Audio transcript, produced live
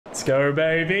Let's go,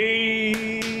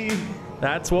 baby.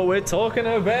 That's what we're talking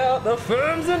about. The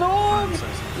firms and orgs.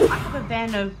 I have a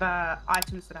van of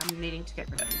items that I'm needing to get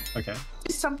rid of. Okay.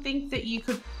 Is something that you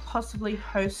could possibly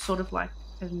host sort of like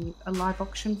a live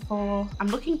auction for? I'm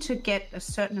looking to get a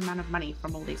certain amount of money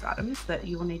from all these items that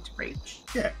you will need to reach.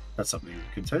 Yeah, that's something you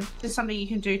could do. Is this something you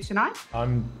can do tonight?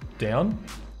 I'm down.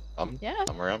 Yeah.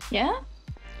 I'm around. Yeah.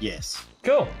 Yes.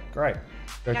 Cool. Great.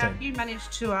 Go Now, team. if you manage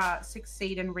to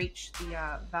succeed and reach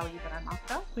the value that I'm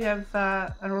after, we have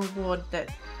a reward that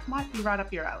might be right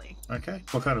up your alley. Okay.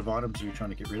 What kind of items are you trying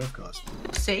to get rid of, guys?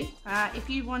 See, if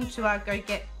you want to go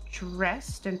get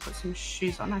dressed and put some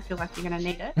shoes on, I feel like you're going to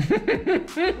need it.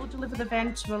 We'll deliver the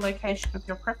van to a location of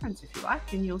your preference if you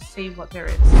like, and you'll see what there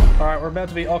is. All right, we're about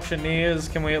to be auctioneers.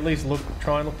 Can we at least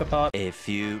try and look the part? A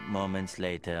few moments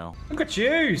later. Look at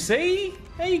you. See?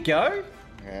 There you go.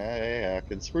 Yeah, I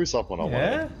can spruce up when I want.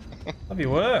 Yeah. Lovely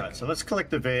work. Right, so let's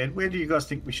collect the van. Where do you guys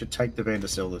think we should take the van to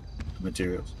sell the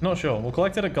materials? Not sure. We'll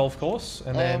collect it at golf course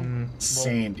and then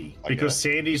Sandy. Because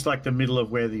Sandy's like the middle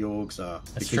of where the orgs are.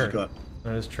 That's because true. you got...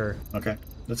 That is true. Okay.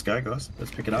 Let's go, guys. Let's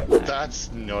pick it up.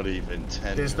 That's not even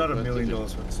 10. There's not $1 million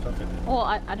worth of stuff in there. Well,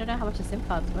 I don't know how much a SIM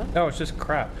card's worth. Oh, it's just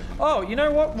crap. Oh, you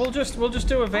know what? We'll just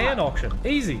do a van auction.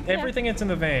 Easy. Yeah. Everything that's in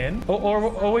the van.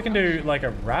 Or we can do like a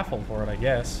raffle for it, I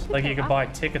guess. Like you could buy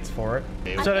tickets for it.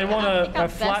 So they want a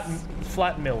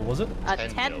flat mill, was it?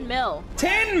 10 mil.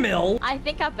 10 mil? I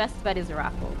think our best bet is a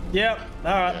raffle. Yep.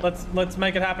 All right. Yeah. Let's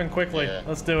make it happen quickly. Yeah.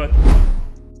 Let's do it.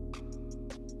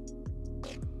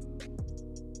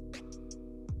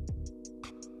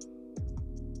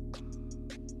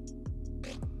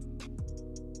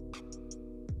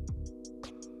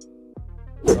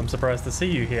 I'm surprised to see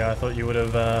you here. I thought you would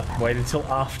have waited till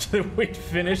after we'd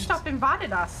finished. Stop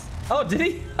invited us. Oh, did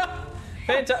he?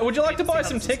 Fantastic. Would you like to buy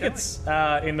some tickets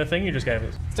in the thing you just gave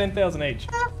us? It's 10,000 each.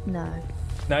 No.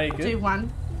 No, you good? Do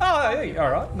one. Oh, hey,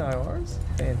 all right. No worries.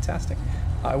 Fantastic.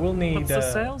 I will need... What's the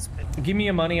sales bit? Give me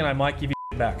your money and I might give you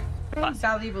it back. Very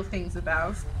valuable things of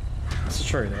ours. It's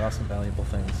true. There are some valuable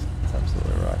things. That's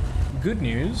absolutely right. Good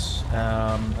news.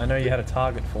 I know you had a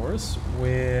target for us.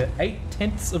 We're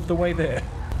 8/10 of the way there.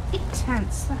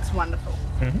 8/10. That's wonderful.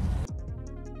 Mm-hmm.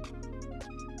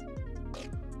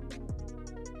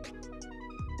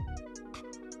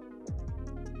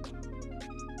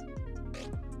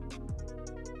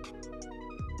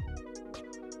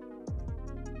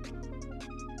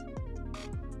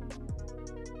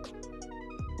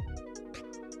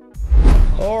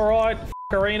 All right,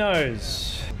 f***erinos.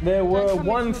 There were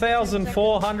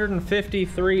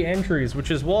 1,453 entries, which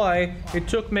is why it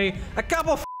took me a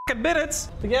couple of minutes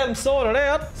to get them sorted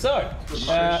out. So,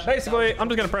 basically, I'm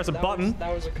just going to press a button.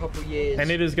 That was a couple years. And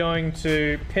it is going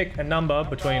to pick a number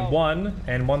between 1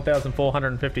 and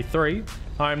 1,453.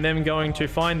 I'm then going to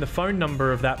find the phone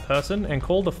number of that person and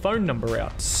call the phone number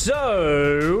out.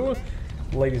 So,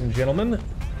 ladies and gentlemen,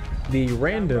 the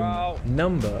random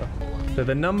number. So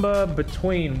the number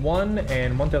between 1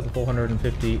 and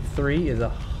 1,453 is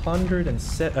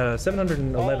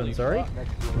 711, sorry,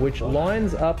 which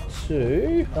lines up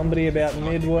to somebody about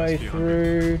midway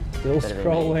through. Still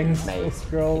scrolling, still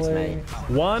scrolling.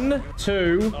 1,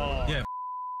 2,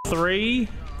 3,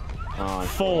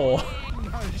 4.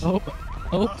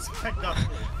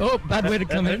 Oh, bad way to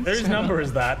come in. Whose number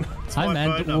is that? Hi,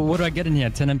 man. What do I get in here?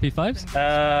 10 MP5s?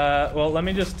 Well, let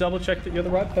me just double check that you're the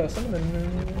right person.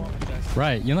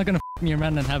 Right, you're not gonna f me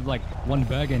around and have like one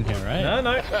burger in here, right?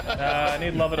 No. I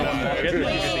need love it on one burger.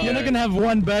 You're not gonna have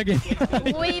one burger.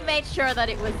 We made sure that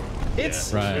it was...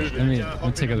 It's... Right, let me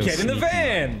take a look. Get in the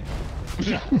van!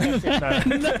 No.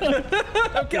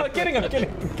 I'm kidding.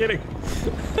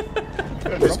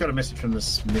 I've just got a message from the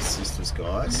Smith sisters,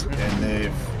 guys, and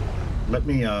they've let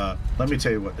me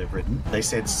tell you what they've written. They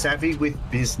said, "Savvy with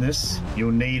business,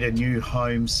 you'll need a new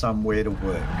home somewhere to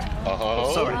work."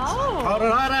 Oh. Sorry. Hold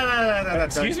on.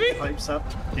 Excuse me? Hopes up.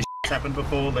 This happened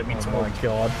before. Let me talk. Oh my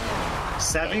god.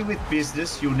 Savvy with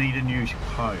business, you'll need a new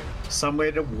home.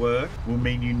 Somewhere to work will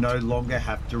mean you no longer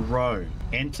have to roam.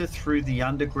 Enter through the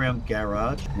underground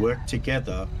garage. Work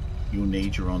together. You'll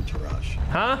need your entourage.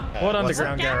 Huh? What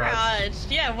underground garage?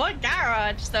 Yeah, what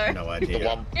garage, though? No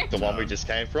idea. The one we just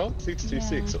came from?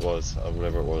 626 it was, or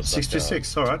whatever it was.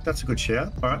 626, all right, that's a good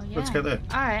shout. All right, let's go there.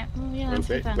 All right. Well, yeah, let's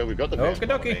go Well, we got the Okie van,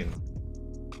 dokie.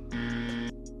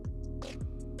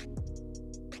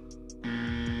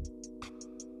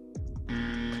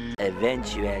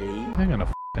 Eventually. Hang on a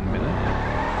f***ing minute.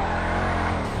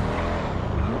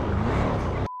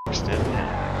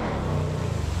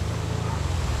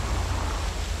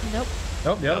 Nope.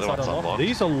 Oh, the other side's unlocked.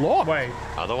 These are locked. Wait.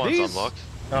 Other one's unlocked.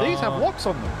 These have locks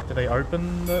on them. Do they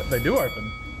open? They do open.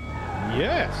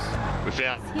 Yes. We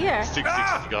found Here.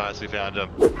 660 guys. We found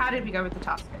them. How did we go with the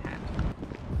task at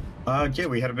hand? Yeah,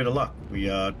 we had a bit of luck.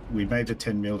 We made the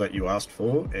 10 mil that you asked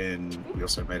for, and we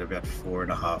also made about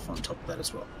 4.5 on top of that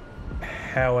as well.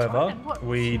 However,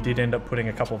 we did end up putting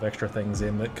a couple of extra things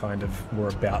in that kind of were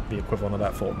about the equivalent of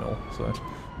that 4 mil. So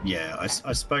Yeah, I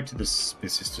spoke to the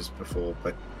Smith sisters before,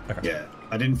 but okay. yeah,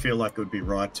 I didn't feel like it would be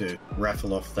right to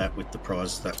raffle off that with the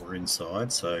prizes that were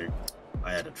inside, so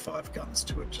I added 5 guns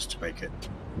to it just to make it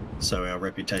so our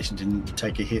reputation didn't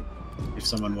take a hit if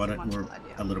someone won it and were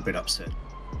a little bit upset.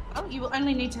 Oh, you will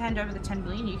only need to hand over the 10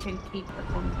 million. You can keep the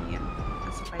 4 million.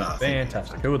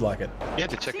 Fantastic. Who would like it? You had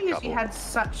to check Seeing a as you couple. had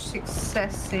such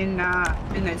success in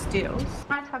those deals,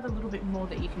 might have a little bit more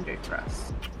that you can do for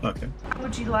us. Okay. How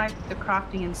would you like the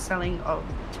crafting and selling of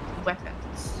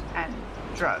weapons and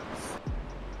drugs?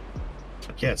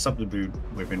 Yeah, it's something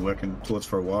we've been working towards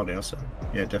for a while now, so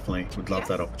yeah, definitely would love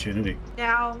that opportunity.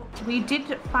 Now, we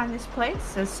did find this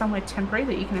place as somewhere temporary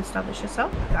that you can establish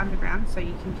yourself, the underground, so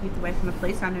you can keep away from the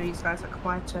police. I know you guys are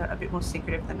quite a bit more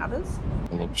secretive than others.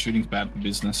 Well, shooting's bad for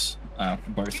business for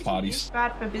both parties. It's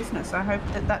bad for business. I hope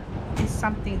that is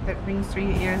something that rings through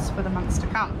your ears for the months to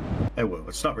come. It will.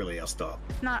 It's not really our style.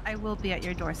 If not, I will be at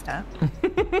your doorstep.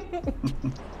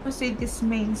 Obviously, this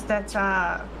means that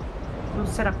we'll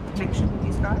set up a connection with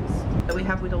these guys that we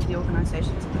have with all the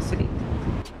organisations in the city.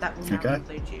 That will now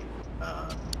include you.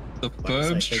 The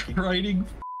burbs trading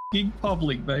f***ing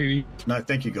public, baby. No,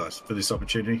 thank you guys for this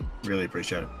opportunity. Really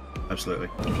appreciate it. Absolutely.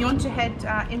 If you want to head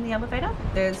in the elevator,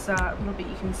 there's a little bit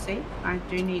you can see. I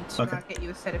do need to get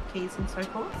you a set of keys and so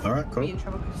forth. All right, cool. Be in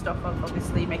trouble, Christoph, of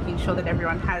obviously making sure that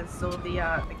everyone has all the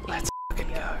keys. Let's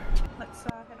fucking go. Let's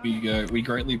We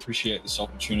greatly appreciate this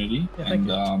opportunity,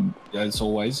 and as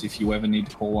always, if you ever need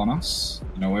to call on us,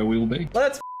 you know where we will be.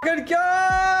 Let's fucking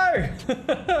go!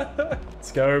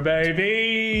 Let's go,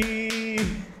 baby!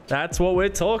 That's what we're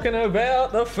talking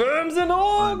about, the firms and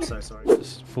org! I'm so sorry.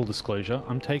 Just full disclosure,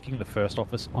 I'm taking the first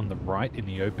office on the right in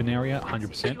the open area,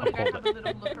 100%. I've called it.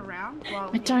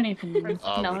 I don't even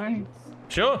know.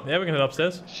 Sure, yeah, we can head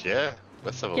upstairs. Yeah,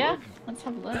 let's have a Yeah, look. let's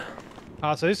have a look.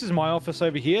 So this is my office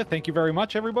over here. Thank you very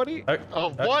much, everybody.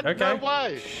 Oh, what? Okay. No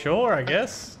way! Sure, I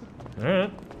guess.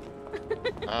 Alright.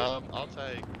 I'll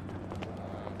take...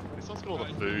 This one's got all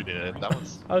the food in it. That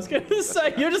one's... I was gonna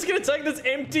say, you're just gonna take this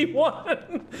empty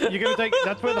one! You're gonna take...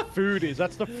 That's where the food is.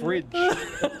 That's the fridge.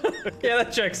 Yeah,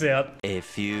 that checks out. A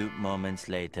few moments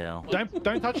later.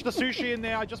 Don't touch the sushi in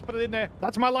there. I just put it in there.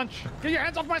 That's my lunch. Get your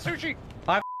hands off my sushi.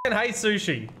 I f***ing hate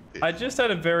sushi. I just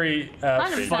had a very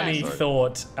funny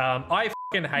thought. I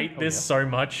f***ing hate this so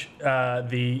much,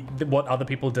 what other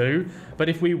people do. But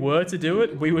if we were to do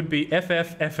it, we would be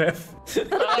FFFF.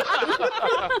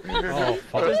 Oh,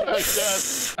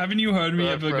 fuck. Haven't you heard me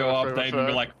ever go up, Dave, and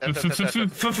be like...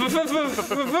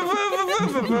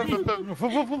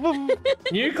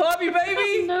 New clubby,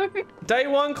 baby! No. Day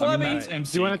one clubby! Do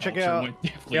you want to check out...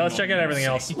 Yeah, let's check out everything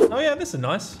else. Oh yeah, this is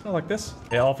nice. I like this.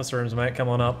 Yeah, office rooms, mate. Come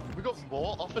on up. We got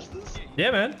more offices?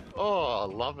 Yeah, man. Oh, I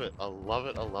love it. I love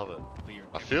it. I love it.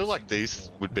 I feel like these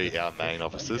would be our main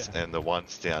offices, and the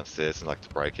ones downstairs in like the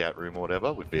breakout room or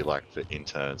whatever would be like for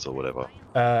interns or whatever.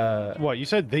 What, you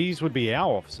said these would be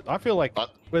our offices? I feel like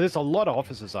there's a lot of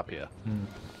offices up here.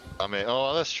 I mean,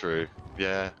 oh, that's true.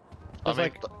 Yeah. There's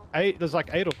like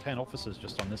 8 or 10 offices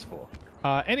just on this floor.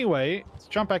 Anyway, let's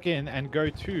jump back in and go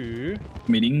to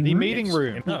the meeting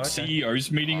room. Oh, okay.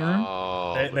 CEO's meeting room.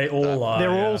 Oh, They all are.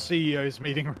 They're yeah. all CEO's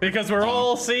meeting room. Because we're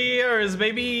all CEOs,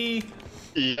 baby.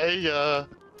 Yeah.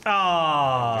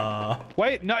 Ah.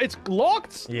 Wait, no, it's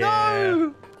locked. Yeah.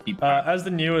 No. As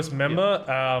the newest member,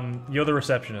 you're the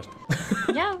receptionist.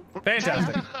 Yeah.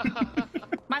 Fantastic.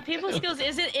 My people skills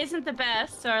isn't the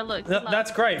best, so I look.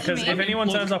 That's great, because if anyone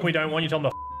turns up we don't want, you tell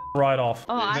them to right off.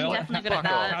 Oh, I'm definitely good at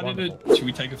that. How did it? Should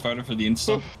we take a photo for the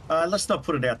Insta? Let's not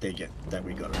put it out there yet that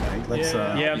we got it, eh? Let's,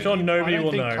 yeah, I'm sure nobody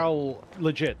will know. Tell,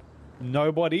 legit,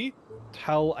 nobody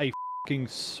tell a fucking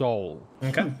soul.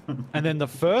 Okay. And then the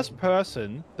first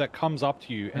person that comes up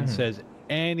to you and says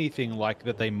anything like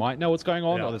that they might know what's going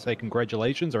on, or they say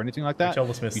congratulations or anything like that,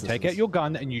 you take out your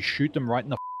gun and you shoot them right in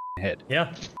the head.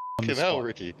 Yeah. Fucking hell,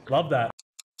 Ricky. Love that.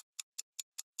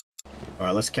 All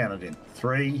right, let's count it in.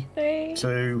 3,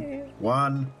 2,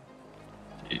 1.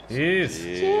 Cheers.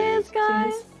 Cheers,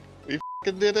 guys. We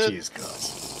fucking did it. Cheers,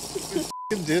 guys. We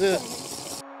fucking did it.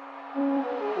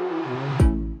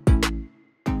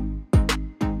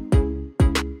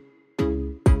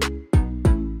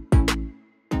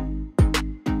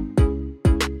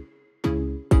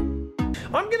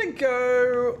 I'm gonna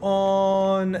go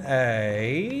on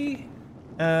a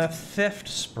theft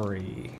spree.